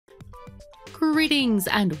Greetings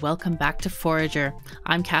and welcome back to Forager.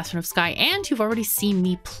 I'm KatherineOfSky and you've already seen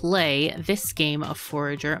me play this game of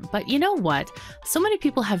Forager, but you know what? So many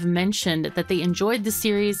people have mentioned that they enjoyed the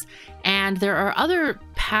series and there are other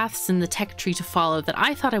paths in the tech tree to follow that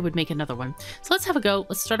I thought I would make another one. So let's have a go.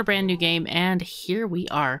 Let's start a brand new game and here we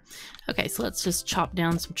are. Okay, so let's just chop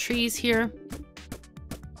down some trees here.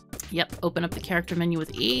 Yep, open up the character menu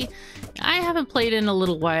with E. I haven't played in a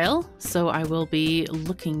little while, so I will be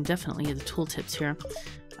looking definitely at the tooltips here.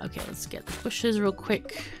 Okay, let's get the bushes real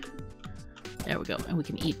quick. There we go, and we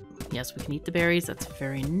can eat. Yes, we can eat the berries. That's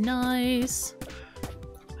very nice.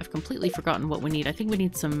 I've completely forgotten what we need. I think we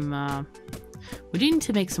need some, we need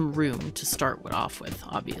to make some room to start off with,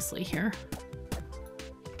 obviously, here.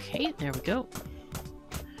 Okay, there we go.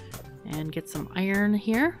 And get some iron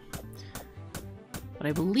here. But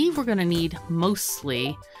I believe we're going to need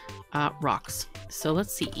mostly rocks. So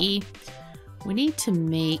let's see, E. We need to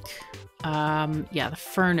make, yeah, the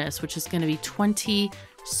furnace, which is going to be 20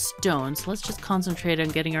 stone. So let's just concentrate on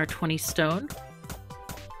getting our 20 stone.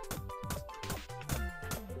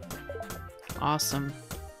 Awesome.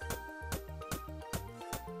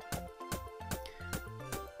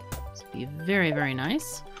 This would be very, very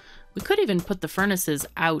nice. We could even put the furnaces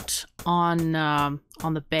out on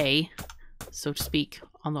the bay, so to speak,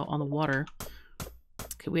 on the water.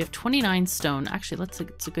 Okay, we have 29 stone. Actually,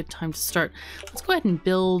 it's a good time to start. Let's go ahead and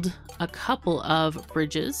build a couple of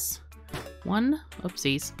bridges.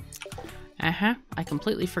 Oopsies. I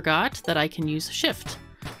completely forgot that I can use shift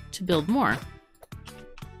to build more.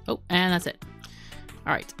 Oh, and that's it.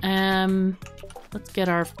 All right. Let's get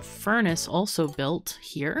our furnace also built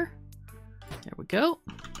here. There we go.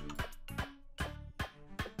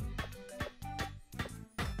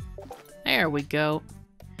 There we go.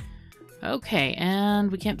 Okay,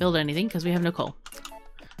 and we can't build anything because we have no coal.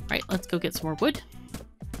 All right, let's go get some more wood.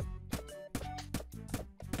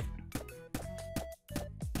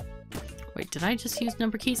 Wait, did I just use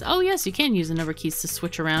number keys? Oh yes, you can use the number keys to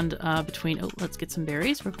switch around between... Oh, let's get some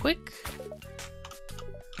berries real quick.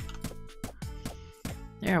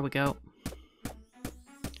 There we go.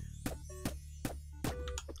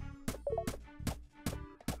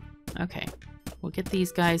 Okay. We'll get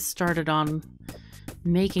these guys started on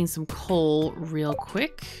making some coal real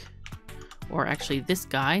quick. Or actually this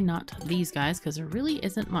guy, not these guys, because there really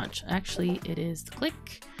isn't much. Actually, it is the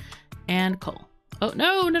click and coal. Oh,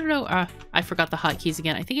 no. I forgot the hotkeys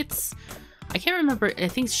again. I think it's... I can't remember. I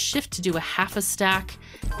think it's shift to do a half a stack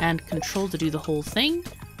and control to do the whole thing.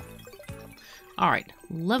 All right,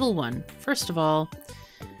 level 1. First of all,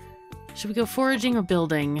 should we go foraging or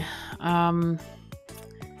building?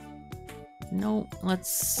 No,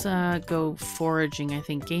 let's go foraging, I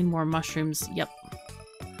think. Gain more mushrooms. Yep.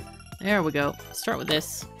 There we go. Start with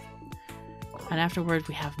this. And afterward,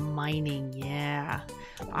 we have mining. Yeah.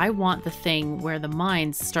 I want the thing where the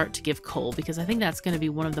mines start to give coal, because I think that's going to be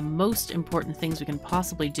one of the most important things we can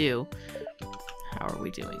possibly do. How are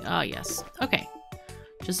we doing? Ah, yes. Okay.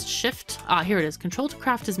 Just shift. Ah, here it is. Control to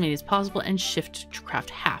craft as many as possible and shift to craft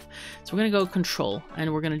half. So we're going to go control,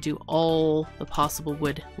 and we're going to do all the possible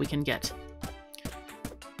wood we can get.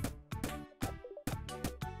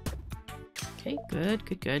 Okay,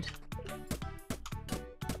 good.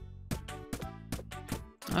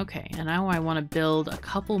 Okay, and now I want to build a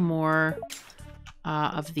couple more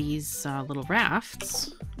of these little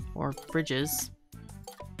rafts or bridges.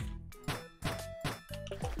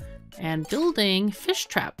 And building fish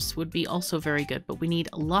traps would be also very good, but we need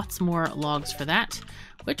lots more logs for that,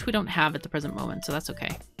 which we don't have at the present moment, so that's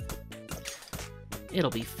okay.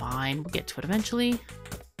 It'll be fine. We'll get to it eventually.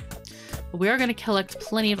 But we are going to collect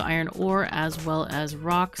plenty of iron ore as well as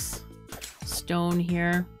rocks, stone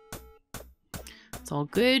here. It's all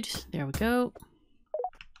good. There we go.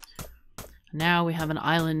 Now we have an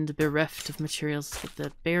island bereft of materials. Let's get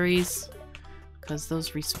the berries, because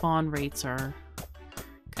those respawn rates are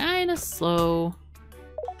kind of slow.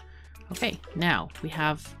 Okay, now we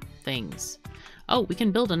have things. Oh, we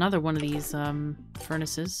can build another one of these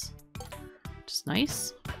furnaces, which is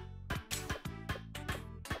nice.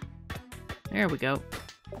 There we go.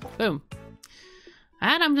 Boom.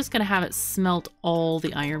 And I'm just going to have it smelt all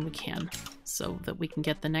the iron we can so that we can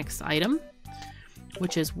get the next item,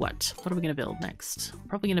 which is what? What are we going to build next?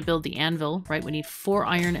 Probably going to build the anvil, right? We need 4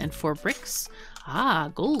 iron and 4 bricks.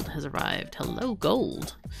 Ah, gold has arrived. Hello,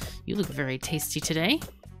 gold. You look very tasty today.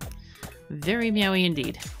 Very meowy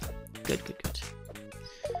indeed. Good.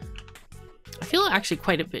 I feel actually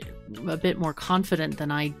quite a bit more confident than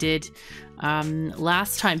I did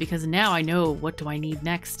last time, because now I know what do I need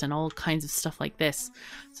next and all kinds of stuff like this.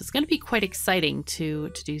 So it's going to be quite exciting to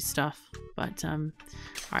do stuff. But all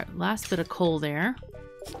right, last bit of coal there.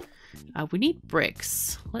 We need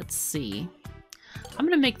bricks. Let's see. I'm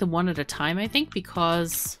going to make them one at a time, I think,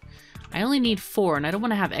 because I only need 4 and I don't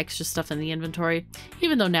want to have extra stuff in the inventory,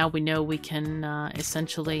 even though now we know we can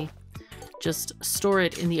essentially just store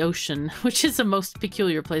it in the ocean, which is the most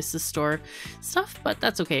peculiar place to store stuff, but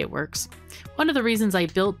that's okay, it works. One of the reasons I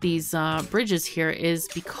built these bridges here is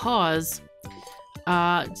because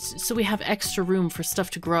so we have extra room for stuff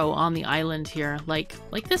to grow on the island here, like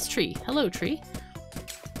this tree. Hello, tree.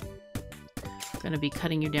 I'm gonna be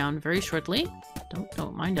cutting you down very shortly.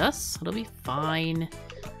 Don't mind us, it'll be fine.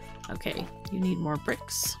 Okay, you need more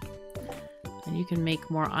bricks, and you can make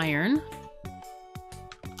more iron.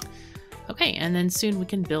 Okay, and then soon we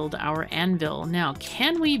can build our anvil. Now,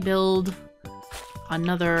 can we build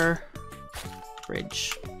another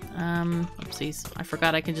bridge? Oopsies, I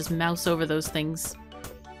forgot I can just mouse over those things.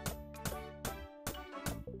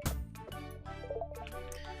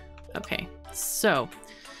 Okay, so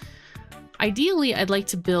ideally I'd like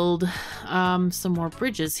to build some more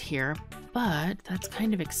bridges here, but that's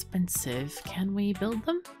kind of expensive. Can we build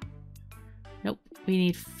them? Nope, we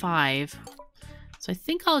need 5. So I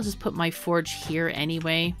think I'll just put my forge here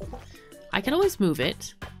anyway. I can always move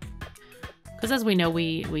it, because as we know,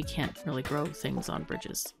 we can't really grow things on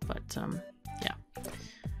bridges, but yeah.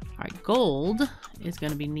 All right, gold is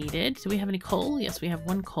going to be needed. Do we have any coal? Yes, we have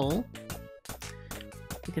 1 coal.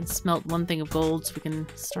 We can smelt 1 thing of gold so we can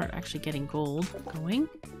start actually getting gold going.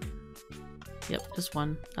 Yep, just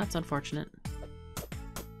 1. That's unfortunate.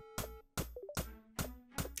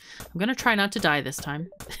 I'm going to try not to die this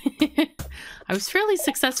time. I was fairly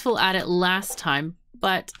successful at it last time,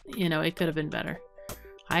 but, you know, it could have been better.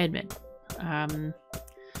 I admit.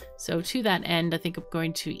 So to that end, I think I'm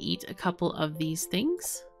going to eat a couple of these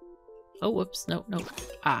things. Oh, whoops. No, no.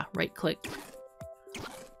 Ah, right click.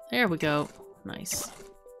 There we go. Nice.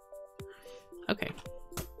 Okay.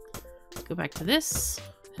 Go back to this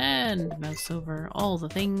and mouse over all the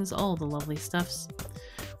things, all the lovely stuffs.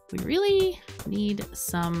 We really need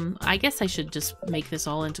some... I guess I should just make this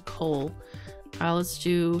all into coal. Let's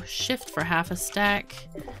do shift for half a stack,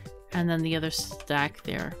 and then the other stack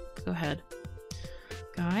there. Go ahead,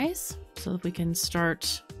 guys, so that we can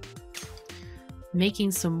start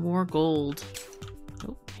making some more gold.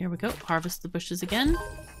 Oh, here we go. Harvest the bushes again.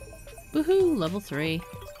 Woohoo! Level 3.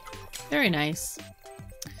 Very nice.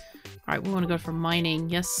 All right, we want to go for mining.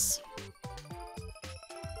 Yes.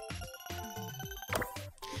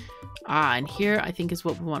 Ah, and here I think is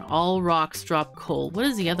what we want. All rocks drop coal. What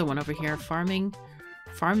is the other one over here? Farming.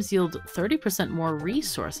 Farms yield 30% more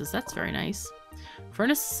resources. That's very nice.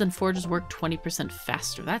 Furnaces and forges work 20%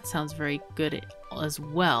 faster. That sounds very good as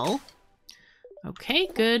well. Okay,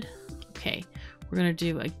 good. Okay, we're going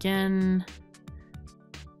to do again.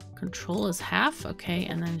 Control is half. Okay,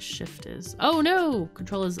 and then shift is... Oh no!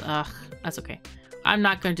 Control is... Ugh, that's okay. I'm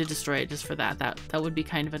not going to destroy it just for that. That would be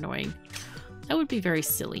kind of annoying. That would be very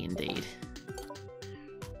silly indeed.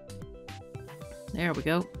 There we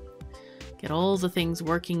go. Get all the things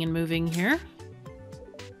working and moving here.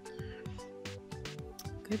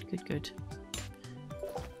 Good, good, good.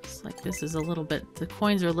 It's like this is a little bit... The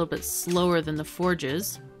coins are a little bit slower than the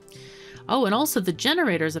forges. Oh, and also the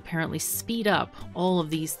generators apparently speed up all of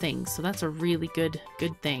these things. So that's a really good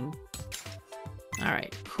thing. All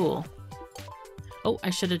right, cool. Oh, I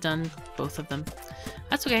should have done both of them.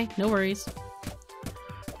 That's okay, no worries.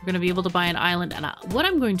 We're going to be able to buy an island, and what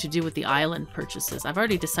I'm going to do with the island purchases, I've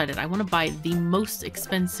already decided I want to buy the most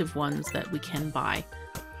expensive ones that we can buy.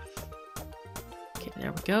 Okay,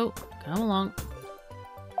 there we go. Come along.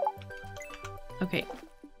 Okay,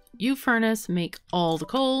 you furnace, make all the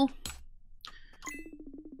coal.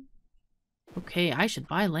 Okay, I should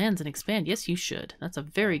buy lands and expand. Yes, you should. That's a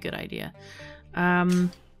very good idea. Oh,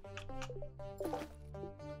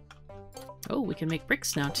 we can make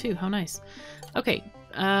bricks now too. How nice. Okay.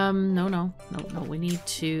 No. We need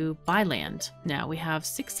to buy land. Now we have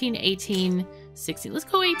 16, 18, 16. Let's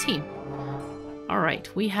go 18. All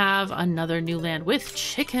right. We have another new land with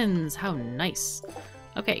chickens. How nice.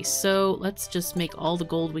 Okay, so let's just make all the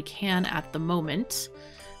gold we can at the moment.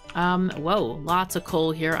 Whoa, lots of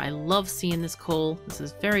coal here. I love seeing this coal. This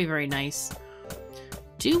is very, very nice.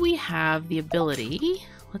 Do we have the ability?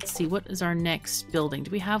 Let's see, what is our next building?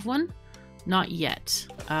 Do we have one? Not yet.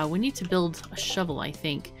 We need to build a shovel, I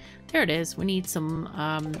think. There it is. We need some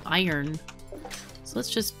iron. So let's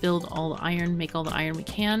just build all the iron, make all the iron we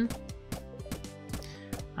can.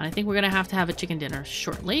 And I think we're going to have a chicken dinner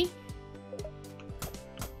shortly.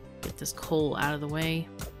 Get this coal out of the way.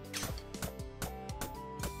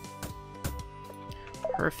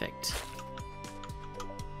 Perfect.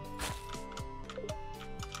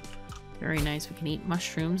 Very nice. We can eat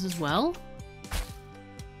mushrooms as well.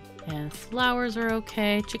 And flowers are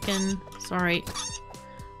okay. Chicken. Sorry.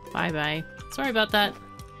 Bye-bye. Sorry about that.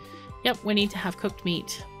 Yep, we need to have cooked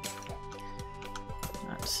meat.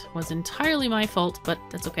 That was entirely my fault, but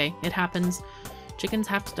that's okay. It happens. Chickens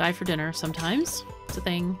have to die for dinner sometimes. It's a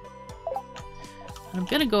thing. I'm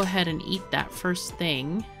gonna go ahead and eat that first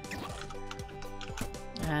thing.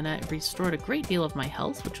 And it restored a great deal of my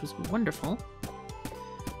health, which was wonderful.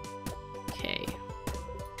 Okay.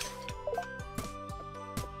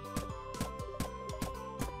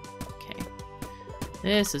 Okay.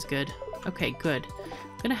 This is good. Okay, good.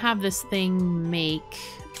 I'm gonna have this thing make,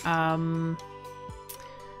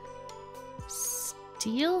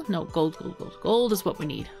 steel? No, gold, gold, gold. Gold is what we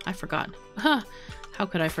need. I forgot. Huh. How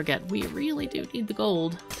could I forget? We really do need the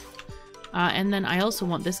gold. And then I also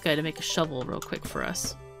want this guy to make a shovel real quick for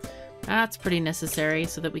us. That's pretty necessary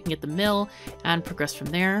so that we can get the mill and progress from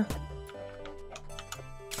there.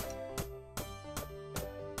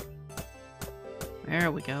 There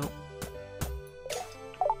we go.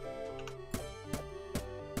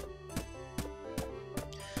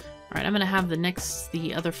 Alright, I'm going to have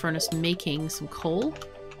the other furnace making some coal.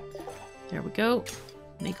 There we go.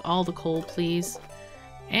 Make all the coal, please.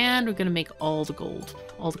 And we're going to make all the gold.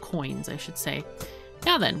 All the coins, I should say.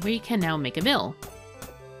 Now then, we can now make a mill.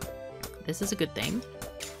 This is a good thing.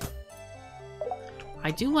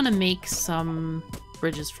 I do want to make some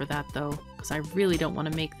bridges for that, though, because I really don't want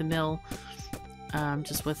to make the mill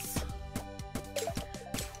just with...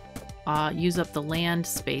 use up the land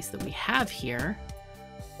space that we have here.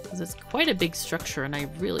 Because it's quite a big structure, and I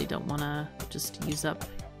really don't want to just use up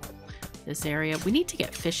this area. We need to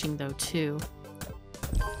get fishing, though, too.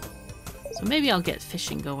 So maybe I'll get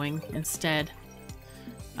fishing going instead.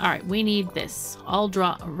 Alright, we need this. All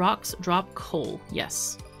rocks drop coal.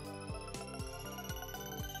 Yes.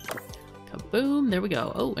 Kaboom. There we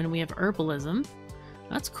go. Oh, and we have herbalism.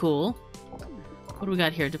 That's cool. What do we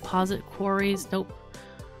got here? Deposit quarries. Nope.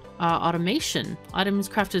 Automation. Items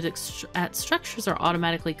crafted at structures are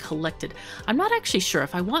automatically collected. I'm not actually sure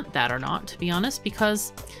if I want that or not, to be honest,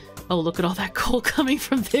 because... Oh, look at all that coal coming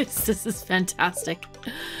from this. This is fantastic.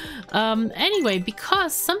 Anyway,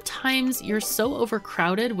 because sometimes you're so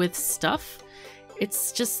overcrowded with stuff,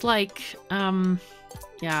 it's just like,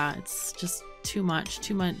 yeah, it's just too much,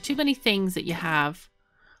 too many things that you have.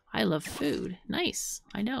 I love food. Nice.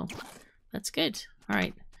 I know. That's good. All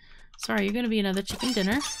right. Sorry, you're going to be another chicken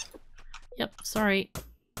dinner. Yep, sorry.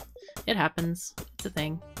 It happens. It's a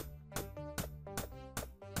thing.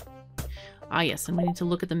 Ah, yes, and we need to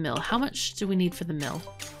look at the mill. How much do we need for the mill?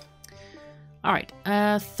 All right,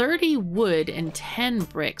 30 wood and 10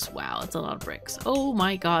 bricks. Wow, that's a lot of bricks. Oh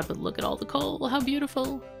my god, but look at all the coal. How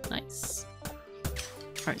beautiful. Nice.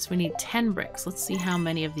 All right, so we need 10 bricks. Let's see how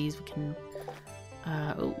many of these we can...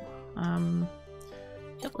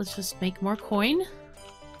 Yep, let's just make more coin.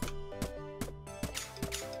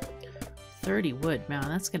 30 wood. Man,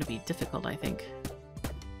 that's going to be difficult, I think.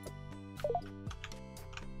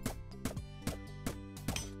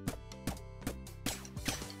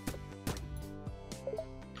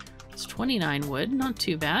 It's 29 wood. Not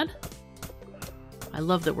too bad. I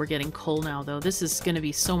love that we're getting coal now, though. This is going to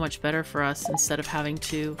be so much better for us instead of having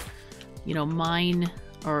to, you know, mine,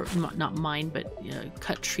 or not mine, but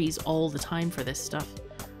cut trees all the time for this stuff.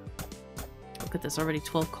 Look at this. Already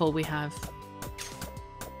 12 coal we have.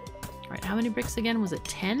 Alright, how many bricks again? Was it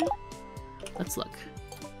 10? Let's look.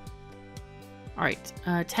 Alright,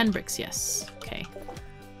 10 bricks, yes. Okay.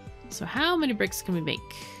 So how many bricks can we make?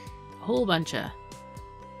 A whole bunch of.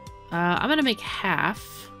 I'm gonna make half,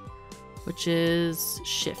 which is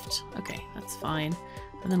shift. Okay, that's fine.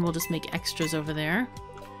 And then we'll just make extras over there.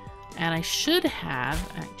 And I should have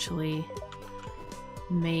actually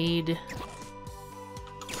made...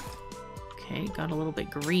 Okay, got a little bit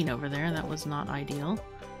green over there. That was not ideal.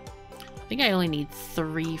 I think I only need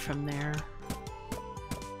 3 from there.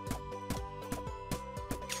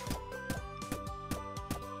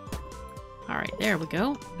 Alright, there we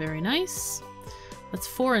go. Very nice. That's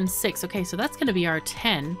 4 and 6. Okay, so that's going to be our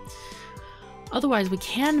 10. Otherwise, we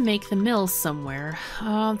can make the mill somewhere.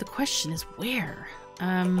 The question is where?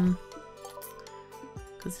 Because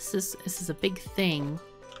this is a big thing.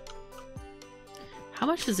 How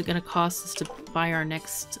much is it going to cost us to buy our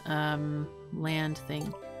next land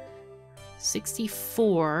thing?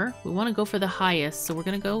 64. We want to go for the highest, so we're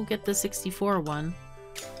going to go get the 64 one.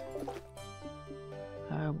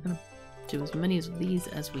 we're gonna do as many of these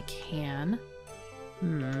as we can.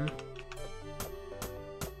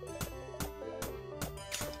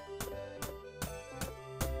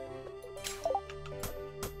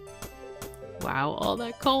 Wow, all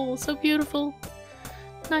that coal, so beautiful.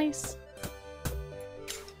 Nice.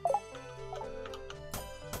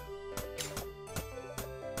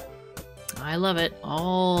 I love it,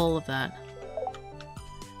 all of that.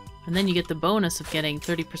 And then you get the bonus of getting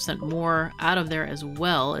 30% more out of there as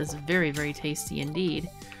well. Is very, very tasty indeed.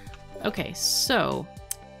 Okay, so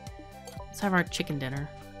let's have our chicken dinner.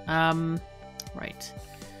 Right.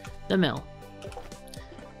 The mill.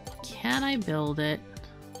 Can I build it?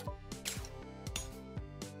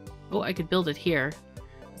 Oh, I could build it here.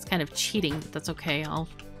 It's kind of cheating, but that's okay. I'll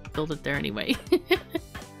build it there anyway.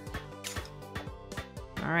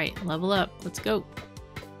 Alright, level up. Let's go.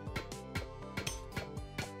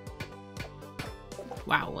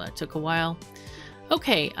 Wow, that took a while.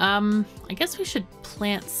 Okay, I guess we should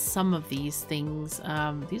plant some of these things.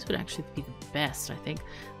 These would actually be the best, I think.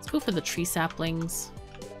 Let's go for the tree saplings.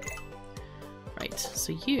 Right,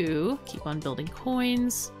 so you keep on building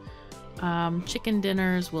coins. Chicken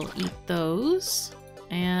dinners, we'll eat those.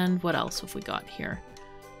 And what else have we got here?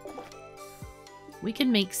 We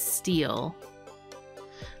can make steel.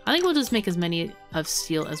 I think we'll just make as many of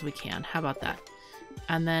steel as we can. How about that?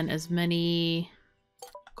 And then as many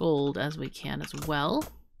gold as we can as well.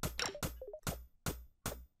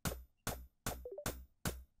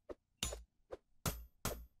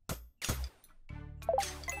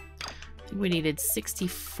 I think we needed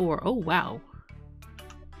 64. Oh, wow.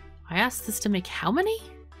 I asked this to make how many?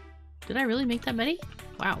 Did I really make that many?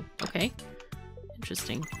 Wow, okay.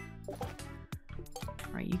 Interesting.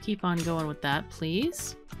 Alright, you keep on going with that,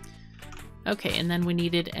 please. Okay, and then we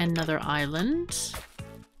needed another island.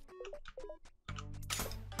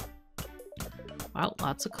 Wow,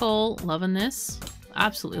 lots of coal. Loving this.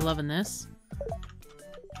 Absolutely loving this.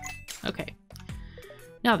 Okay.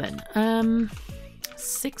 Now then,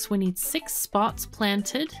 6. We need 6 spots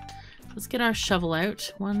planted. Let's get our shovel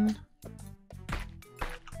out. 1,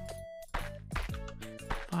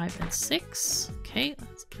 5, and 6. Okay,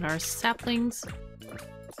 let's get our saplings.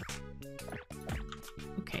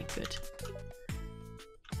 Okay, good.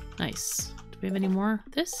 Nice. Do we have any more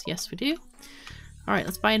of this? Yes, we do. Alright,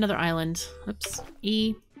 let's buy another island. Oops.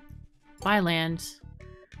 E. Buy land.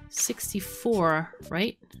 64,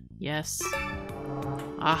 right? Yes.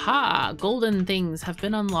 Aha! Golden things have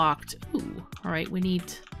been unlocked. Ooh. Alright, we need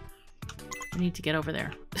to get over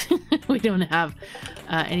there. We don't have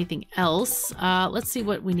anything else. Let's see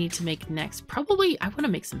what we need to make next. Probably, I want to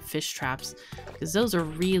make some fish traps, because those are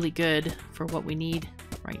really good for what we need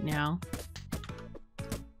right now.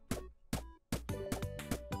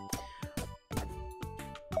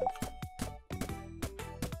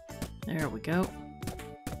 There we go.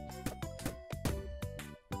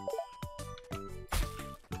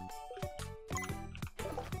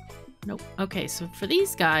 Nope. Okay, so for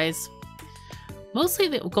these guys, mostly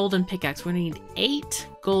the golden pickaxe, we're gonna need 8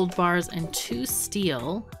 gold bars and 2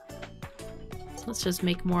 steel. So let's just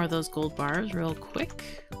make more of those gold bars real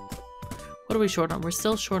quick. What are we short on? We're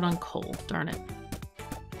still short on coal. Darn it.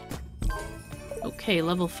 Okay,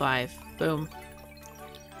 level 5. Boom.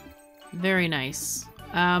 Very nice.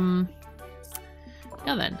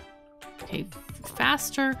 Now then. Okay,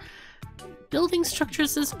 faster. Building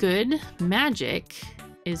structures is good. Magic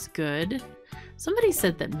is good. Somebody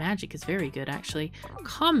said that magic is very good, actually.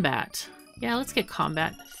 Combat. Yeah, let's get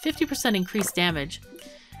combat. 50% increased damage.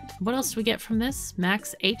 What else do we get from this?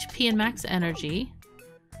 Max HP and max energy.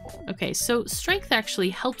 Okay, so strength actually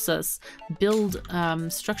helps us build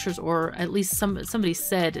structures, or at least somebody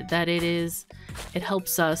said that it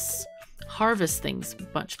helps us harvest things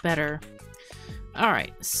much better. All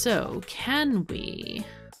right, so can we...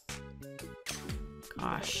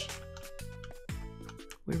 Gosh.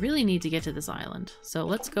 We really need to get to this island. So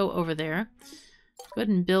let's go over there. Go ahead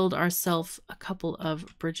and build ourselves a couple of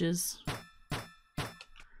bridges.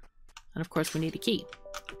 And of course we need a key.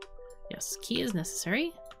 Yes, key is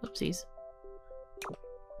necessary. Whoopsies.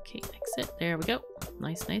 Okay, exit. There we go.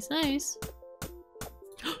 Nice, nice, nice.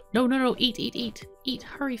 No, no, no. Eat, eat, eat. Eat.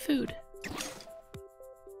 Hurry, food.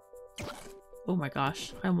 Oh my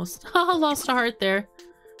gosh. I almost lost a heart there.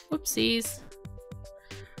 Whoopsies.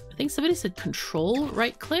 I think somebody said control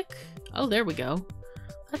right click. Oh, there we go.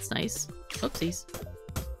 That's nice. Whoopsies.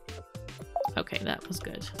 Okay, that was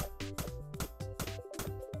good.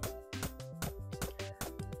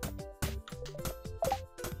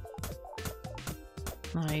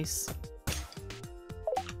 Nice.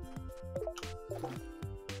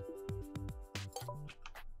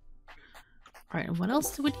 Alright, and what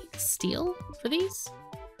else do we need? Steel for these?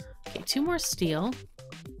 Okay, 2 more steel.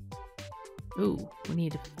 Ooh, we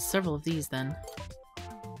need several of these then.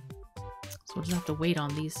 So we'll just have to wait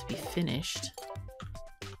on these to be finished.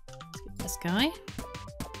 Let's get this guy.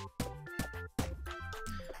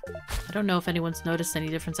 I don't know if anyone's noticed any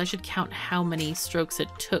difference. I should count how many strokes it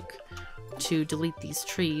took to delete these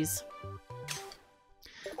trees.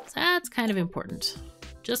 So that's kind of important.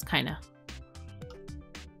 Just kind of.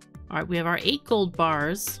 Alright, we have our 8 gold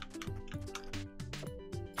bars.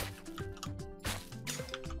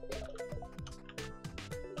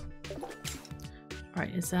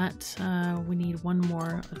 Alright, is that... we need 1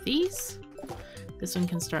 more of these. This one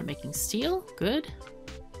can start making steel. Good.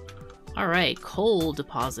 Alright, coal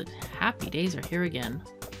deposit. Happy days are here again.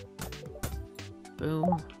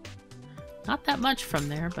 Boom. Not that much from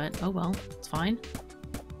there, but oh well, it's fine.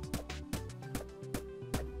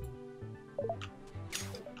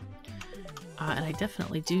 And I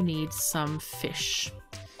definitely do need some fish.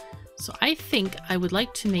 So I think I would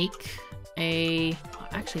like to make a...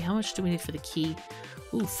 Actually, how much do we need for the key?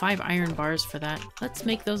 Ooh, 5 iron bars for that. Let's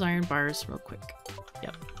make those iron bars real quick.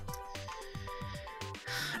 Yep.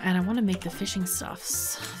 And I want to make the fishing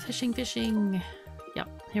stuffs. Fishing. Yep,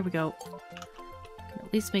 here we go. Can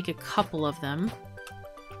at least make a couple of them.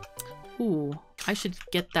 Ooh, I should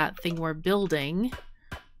get that thing we're building.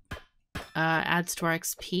 Adds to our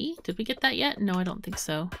XP. Did we get that yet? No, I don't think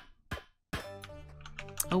so.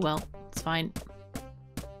 Oh well, it's fine.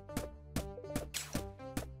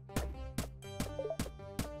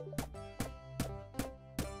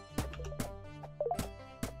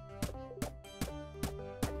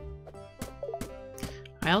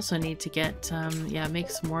 I also need to get, yeah, make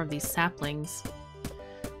some more of these saplings.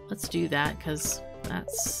 Let's do that, because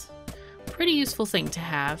that's a pretty useful thing to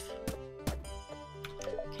have.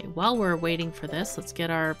 Okay, while we're waiting for this, let's get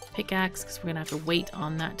our pickaxe, because we're going to have to wait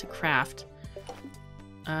on that to craft.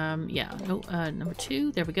 Yeah, no, number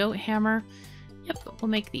 2, there we go, hammer. Yep, we'll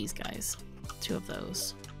make these guys. 2 of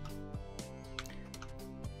those.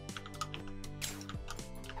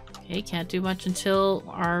 Okay, can't do much until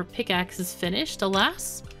our pickaxe is finished,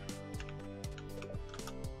 alas.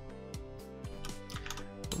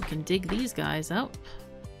 We can dig these guys out.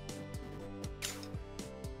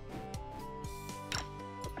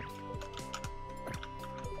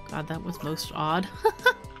 God, that was most odd.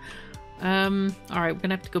 Alright, we're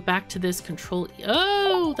gonna have to go back to this control...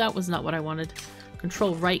 Oh, that was not what I wanted.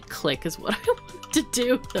 Control right click is what I wanted to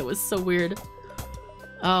do. That was so weird.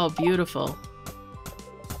 Oh, beautiful.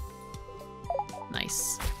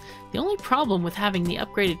 Nice. The only problem with having the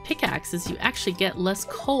upgraded pickaxe is you actually get less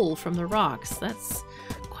coal from the rocks. That's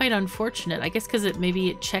quite unfortunate. I guess because maybe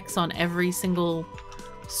it checks on every single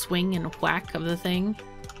swing and whack of the thing.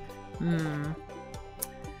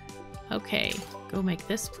 Okay, go make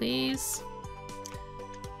this, please.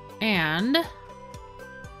 And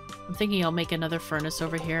I'm thinking I'll make another furnace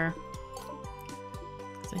over here,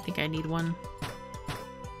 because I think I need one.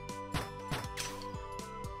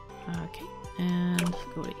 Okay, and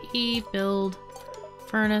go to E, build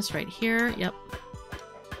furnace right here. Yep.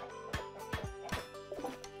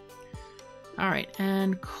 Alright,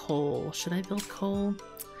 and coal. Should I build coal?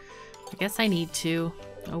 I guess I need to.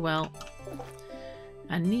 Oh well.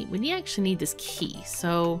 We actually need this key,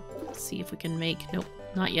 so let's see if we can make... Nope,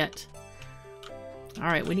 not yet.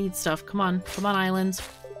 Alright, we need stuff. Come on, islands.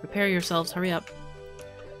 Repair yourselves, hurry up.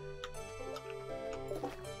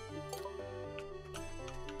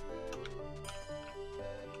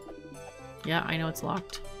 Yeah, I know it's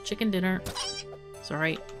locked. Chicken dinner. It's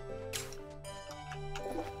alright.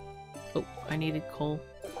 Oh, I needed coal.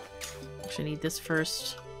 Actually, I need this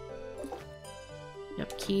first.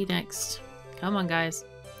 Yep, key next. Come on, guys.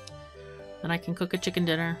 Then I can cook a chicken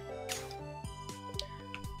dinner.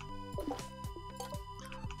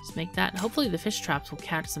 Just make that. Hopefully the fish traps will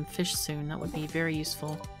catch some fish soon. That would be very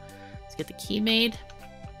useful. Let's get the key made.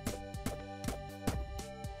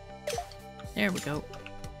 There we go.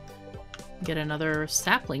 Get another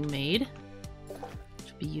sapling made.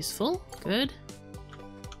 Should be useful. Good.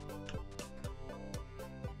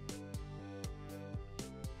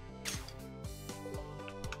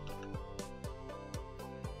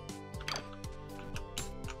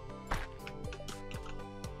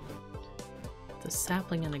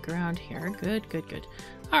 Sapling in the ground here. Good, good, good.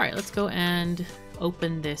 Alright, let's go and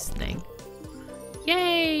open this thing.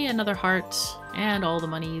 Yay! Another heart. And all the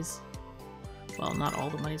monies. Well, not all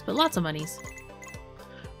the monies, but lots of monies.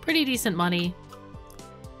 Pretty decent money.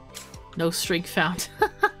 No string found.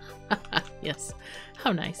 Yes.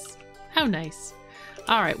 How nice. How nice.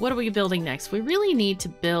 Alright, what are we building next? We really need to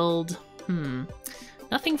build...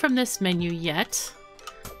 Nothing from this menu yet,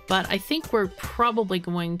 but I think we're probably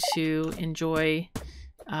going to enjoy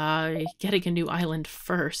getting a new island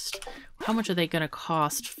first. How much are they going to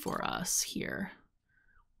cost for us here?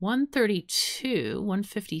 132,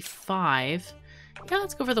 155. Yeah,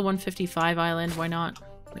 let's go for the 155 island. Why not?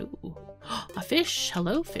 Ooh. A fish.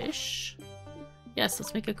 Hello, fish. Yes,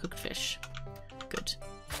 let's make a cooked fish. Good.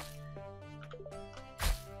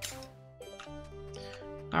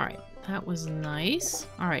 Alright, that was nice.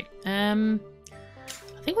 Alright, I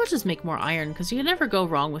think we'll just make more iron, because you can never go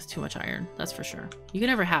wrong with too much iron. That's for sure. You can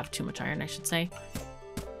never have too much iron, I should say.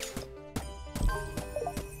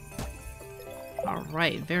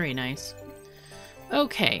 Alright, very nice.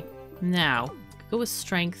 Okay, now, go with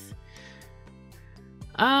strength.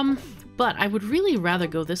 But I would really rather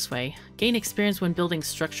go this way. Gain experience when building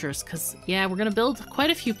structures, because, yeah, we're going to build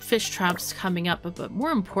quite a few fish traps coming up, but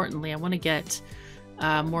more importantly, I want to get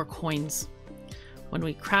more coins. When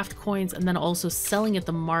we craft coins, and then also selling at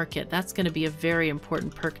the market, that's going to be a very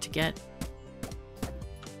important perk to get.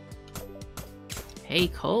 Hey,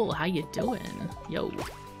 Cole, how you doing? Yo.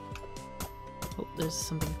 Oh, there's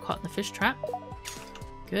something caught in the fish trap.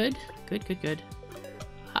 Good, good, good, good.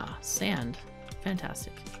 Ah, sand.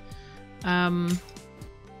 Fantastic. Let's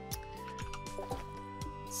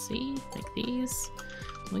see, like these.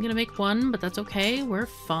 I'm only gonna make one, but that's okay. We're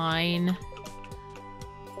fine.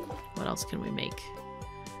 What else can we make?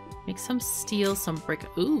 Make some steel, some brick.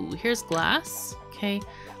 Ooh, here's glass. Okay,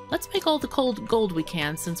 let's make all the gold we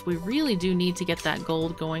can, since we really do need to get that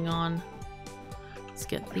gold going on. Let's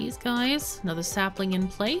get these guys. Another sapling in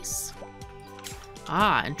place.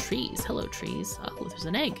 Ah, and trees. Hello, trees. Oh, there's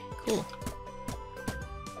an egg. Cool.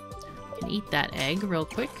 Can eat that egg real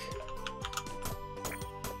quick.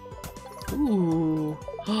 Ooh.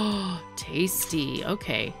 Oh, tasty.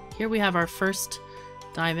 Okay, here we have our first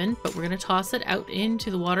diamond, but we're going to toss it out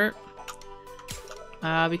into the water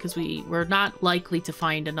because we're not likely to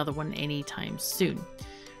find another one anytime soon.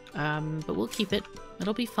 But we'll keep it.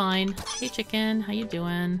 It'll be fine. Hey, chicken. How you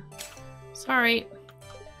doing? Sorry.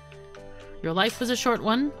 Your life was a short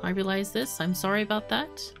one. I realize this. I'm sorry about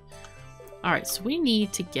that. Alright, so we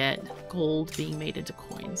need to get gold being made into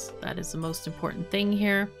coins. That is the most important thing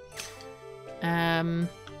here.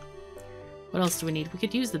 What else do we need? We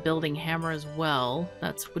could use the building hammer as well.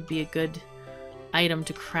 That would be a good item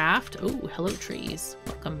to craft. Oh, hello, trees.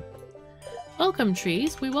 Welcome. Welcome,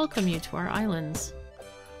 trees. We welcome you to our islands.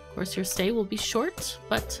 Of course, your stay will be short,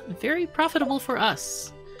 but very profitable for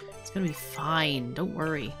us. It's gonna be fine. Don't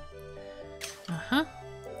worry. Uh-huh.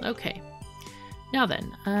 Okay. Now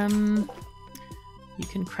then, you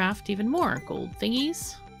can craft even more gold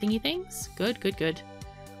thingies. Thingy things. Good, good, good.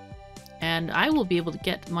 And I will be able to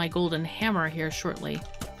get my golden hammer here shortly.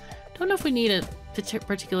 Don't know if we need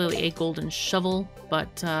particularly a golden shovel,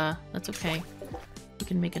 but that's okay. We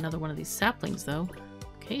can make another one of these saplings, though.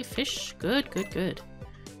 Okay, fish. Good, good, good.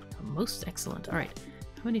 Most excellent. All right.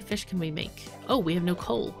 How many fish can we make? Oh, we have no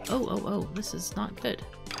coal. Oh, oh, oh. This is not good.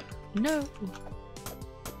 No.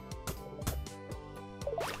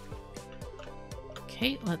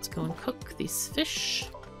 Okay, let's go and cook these fish.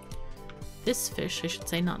 This fish, I should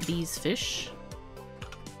say, not these fish.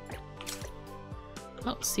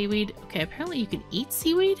 Oh, seaweed. Okay, apparently you can eat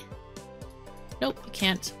seaweed? Nope, you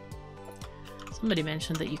can't. Somebody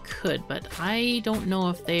mentioned that you could, but I don't know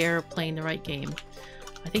if they're playing the right game.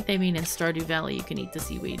 I think they mean in Stardew Valley you can eat the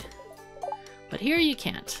seaweed. But here you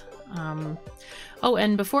can't. Oh,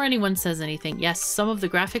 and before anyone says anything, yes, some of the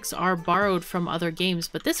graphics are borrowed from other games,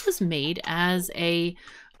 but this was made as a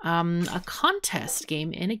contest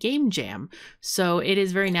game in a game jam. So it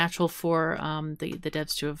is very natural for the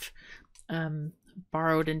devs to have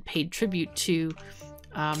borrowed and paid tribute to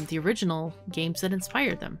the original games that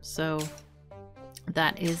inspired them. So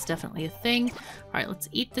that is definitely a thing. All right, let's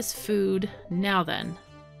eat this food. Now then.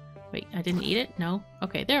 Wait, I didn't eat it? No?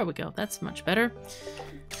 Okay, there we go. That's much better.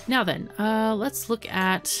 Now then, let's look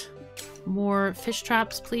at more fish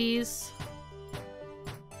traps, please.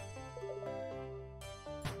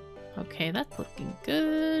 Okay, that's looking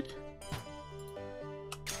good.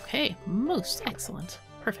 Okay, most excellent.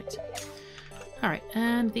 Perfect. Alright,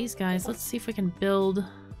 and these guys, let's see if we can build...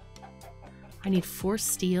 I need 4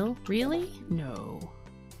 steel. Really? No.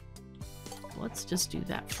 Let's just do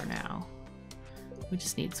that for now. We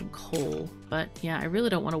just need some coal. But yeah, I really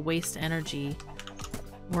don't want to waste energy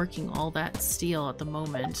working all that steel at the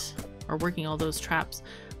moment. Or working all those traps.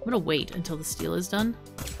 I'm gonna wait until the steel is done.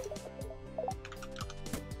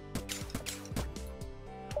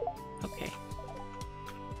 Okay.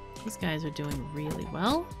 These guys are doing really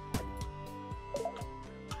well.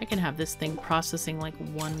 I can have this thing processing like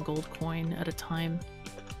 1 gold coin at a time.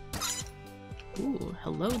 Ooh,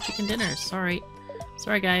 hello, chicken dinner. Sorry.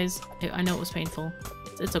 Sorry, guys. I know it was painful.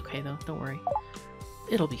 It's okay, though. Don't worry.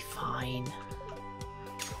 It'll be fine.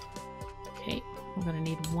 Okay, we're gonna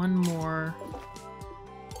need one more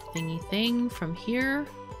thingy thing from here.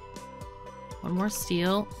 One more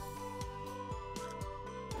steel.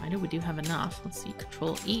 I know we do have enough. Let's see.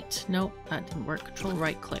 Control eat. Nope, that didn't work. Control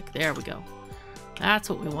right click. There we go. That's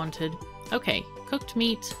what we wanted. Okay, cooked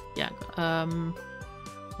meat. Yeah,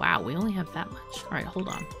 wow, we only have that much. Alright, hold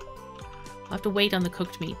on. I'll have to wait on the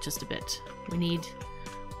cooked meat just a bit. We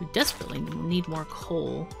desperately need more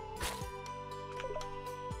coal.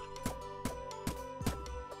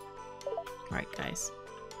 Alright, guys.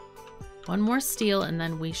 One more steel and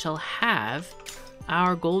then we shall have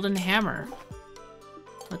our golden hammer.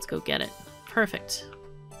 Let's go get it. Perfect.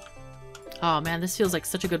 Oh man, this feels like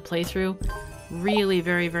such a good playthrough. Really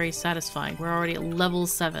very, very satisfying. We're already at level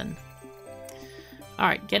 7.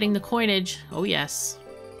 Alright, getting the coinage. Oh yes.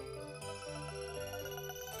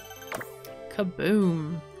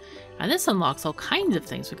 Kaboom. And this unlocks all kinds of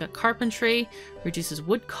things. We've got carpentry, reduces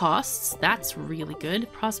wood costs. That's really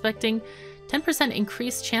good. Prospecting, 10%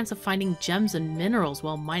 increased chance of finding gems and minerals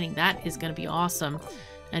while mining. That is going to be awesome.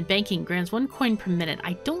 And banking grants 1 coin per minute.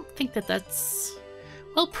 I don't think that's...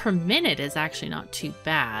 Well, per minute is actually not too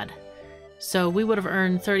bad. So we would have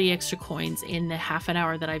earned 30 extra coins in the half an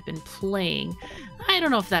hour that I've been playing. I don't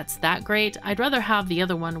know if that's that great. I'd rather have the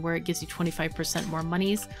other one where it gives you 25% more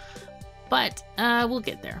monies. But we'll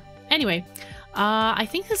get there. Anyway, I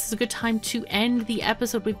think this is a good time to end the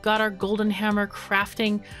episode. We've got our golden hammer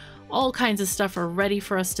crafting. All kinds of stuff are ready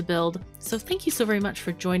for us to build. So thank you so very much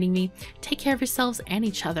for joining me. Take care of yourselves and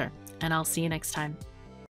each other, and I'll see you next time.